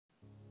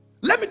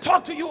Let me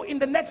talk to you in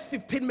the next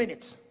 15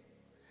 minutes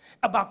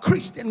about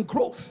Christian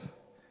growth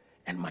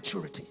and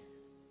maturity.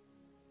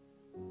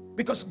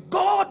 Because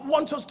God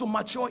wants us to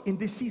mature in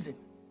this season.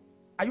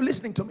 Are you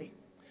listening to me?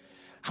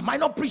 I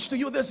might not preach to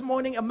you this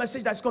morning a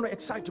message that's going to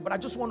excite you, but I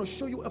just want to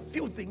show you a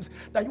few things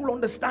that you will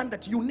understand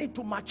that you need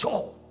to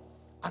mature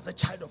as a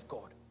child of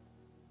God.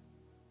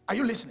 Are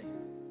you listening?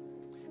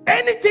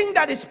 Anything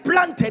that is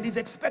planted is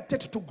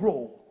expected to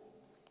grow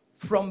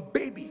from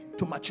baby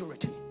to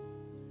maturity.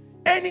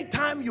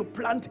 Anytime you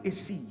plant a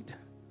seed,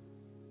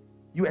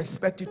 you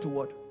expect it to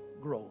what?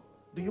 Grow.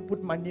 Do you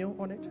put manure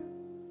on it?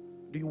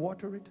 Do you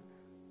water it?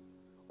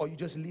 Or you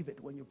just leave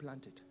it when you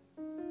plant it?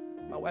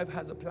 My wife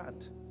has a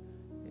plant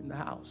in the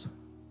house,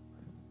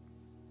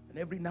 and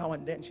every now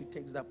and then she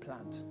takes that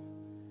plant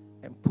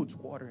and puts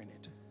water in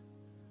it.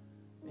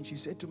 And she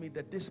said to me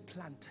that this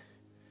plant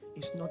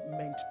is not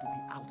meant to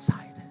be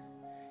outside.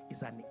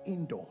 It's an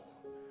indoor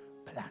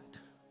plant.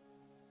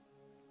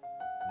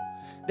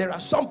 There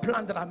are some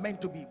plants that are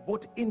meant to be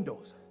both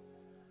indoors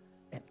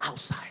and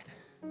outside,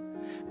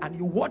 and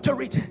you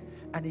water it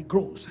and it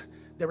grows.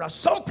 There are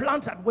some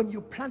plants that when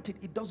you plant it,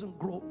 it doesn't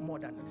grow more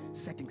than a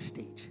certain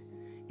stage.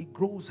 It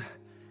grows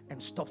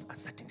and stops at a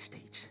certain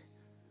stage.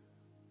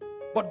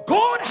 But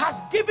God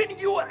has given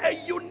you a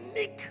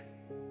unique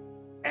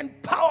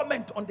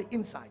empowerment on the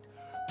inside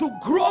to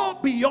grow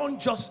beyond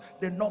just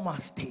the normal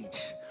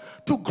stage,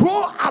 to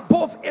grow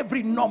above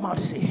every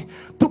normalcy,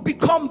 to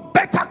become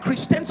better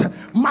Christians,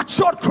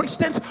 matured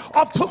Christians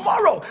of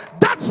tomorrow.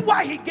 That's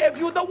why he gave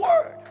you the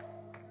word.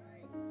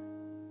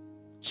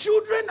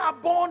 Children are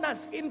born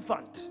as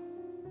infant.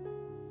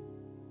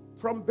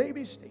 From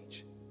baby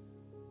stage,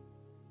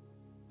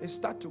 they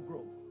start to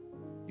grow.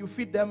 You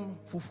feed them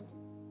fufu,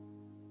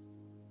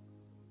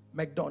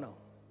 McDonald's,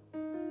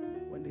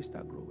 when they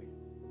start growing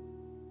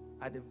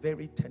at a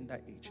very tender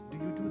age. Do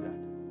you do that?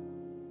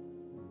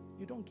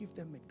 You don't give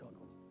them McDonald's.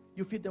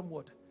 You feed them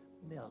what?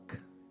 Milk.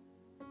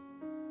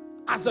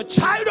 As a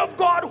child of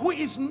God who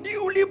is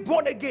newly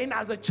born again,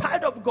 as a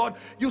child of God,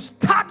 you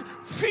start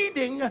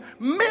feeding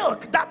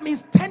milk. That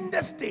means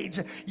tender stage.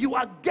 You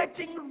are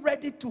getting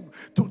ready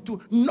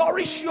to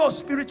nourish your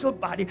spiritual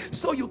body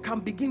so you can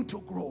begin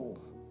to grow,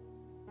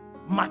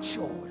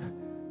 mature,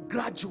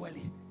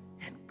 gradually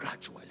and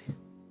gradually.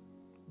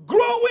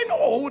 Growing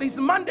old is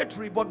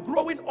mandatory, but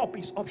growing up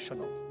is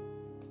optional.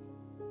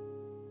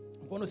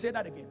 I'm going to say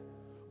that again.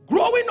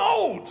 Growing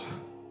old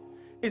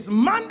is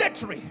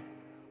mandatory,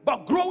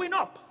 but growing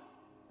up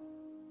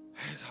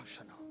is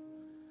optional.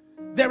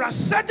 There are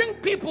certain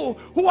people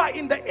who are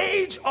in the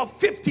age of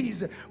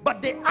 50s,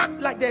 but they act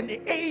like they're in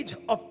the age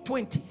of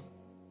 20.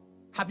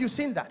 Have you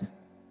seen that?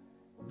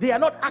 They are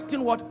not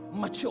acting what?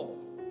 Mature.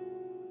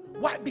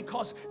 Why?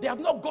 Because they have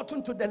not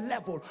gotten to the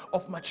level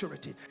of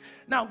maturity.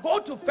 Now go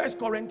to 1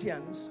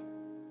 Corinthians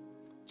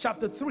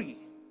chapter 3.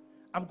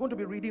 I'm going to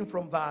be reading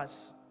from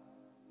verse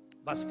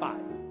 5.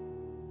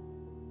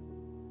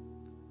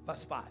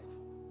 Verse 5.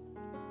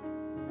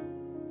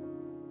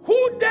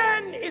 Who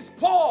then is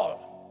Paul?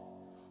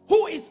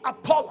 Who is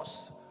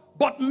Apollos?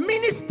 But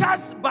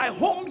ministers by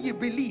whom ye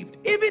believed,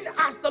 even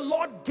as the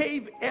Lord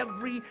gave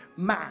every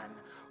man.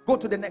 Go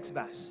to the next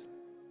verse.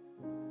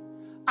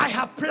 I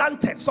have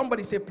planted.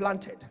 Somebody say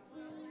planted.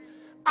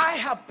 I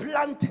have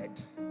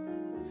planted.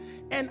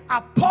 And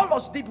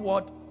Apollos did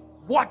what?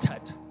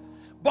 Watered.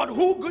 But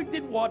who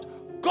did what?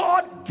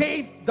 God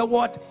gave the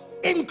what?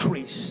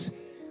 Increase.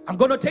 I'm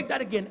going to take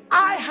that again.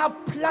 I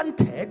have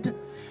planted,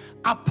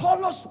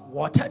 Apollos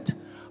watered,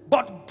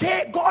 but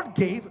God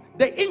gave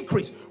the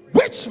increase,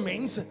 which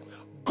means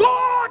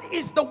God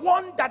is the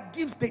one that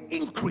gives the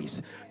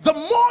increase. The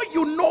more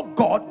you know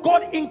God,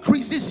 God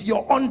increases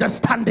your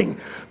understanding.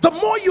 The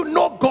more you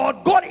know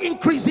God, God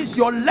increases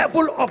your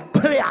level of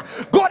prayer.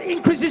 God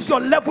increases your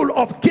level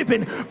of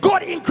giving.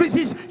 God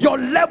increases your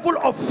level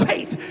of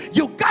faith.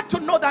 You got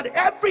to know that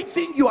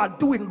everything you are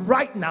doing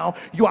right now,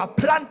 you are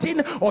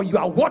planting or you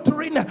are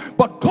watering,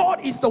 but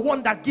God is the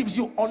one that gives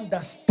you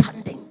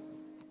understanding.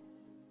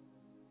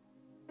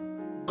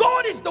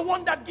 God is the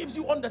one that gives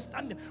you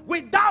understanding.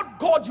 Without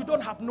God, you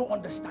don't have no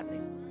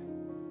understanding.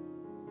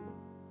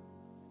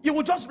 You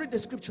will just read the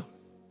scripture.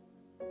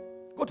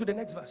 Go to the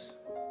next verse,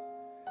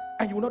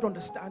 and you will not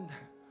understand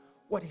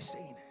what he's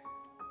saying.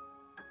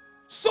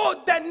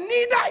 So then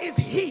neither is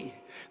he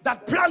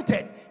that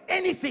planted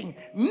anything,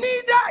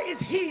 neither is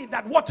he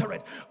that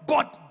watered,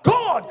 but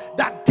God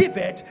that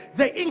giveth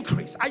the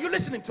increase. Are you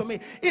listening to me?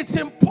 It's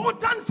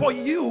important for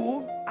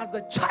you as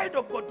a child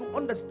of God to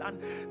understand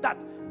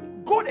that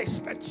God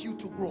expects you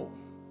to grow.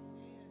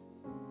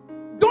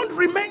 Don't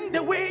remain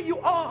the way you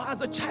are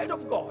as a child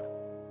of God.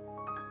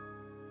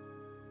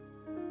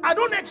 I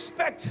don't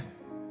expect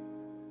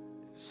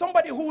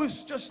somebody who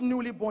is just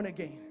newly born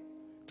again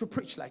to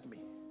preach like me.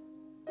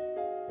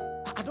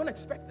 I don't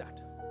expect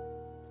that.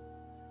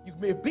 You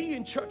may be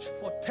in church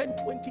for 10,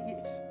 20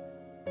 years,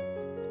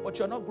 but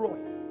you're not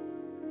growing.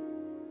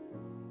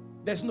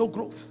 There's no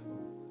growth.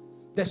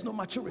 There's no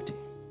maturity.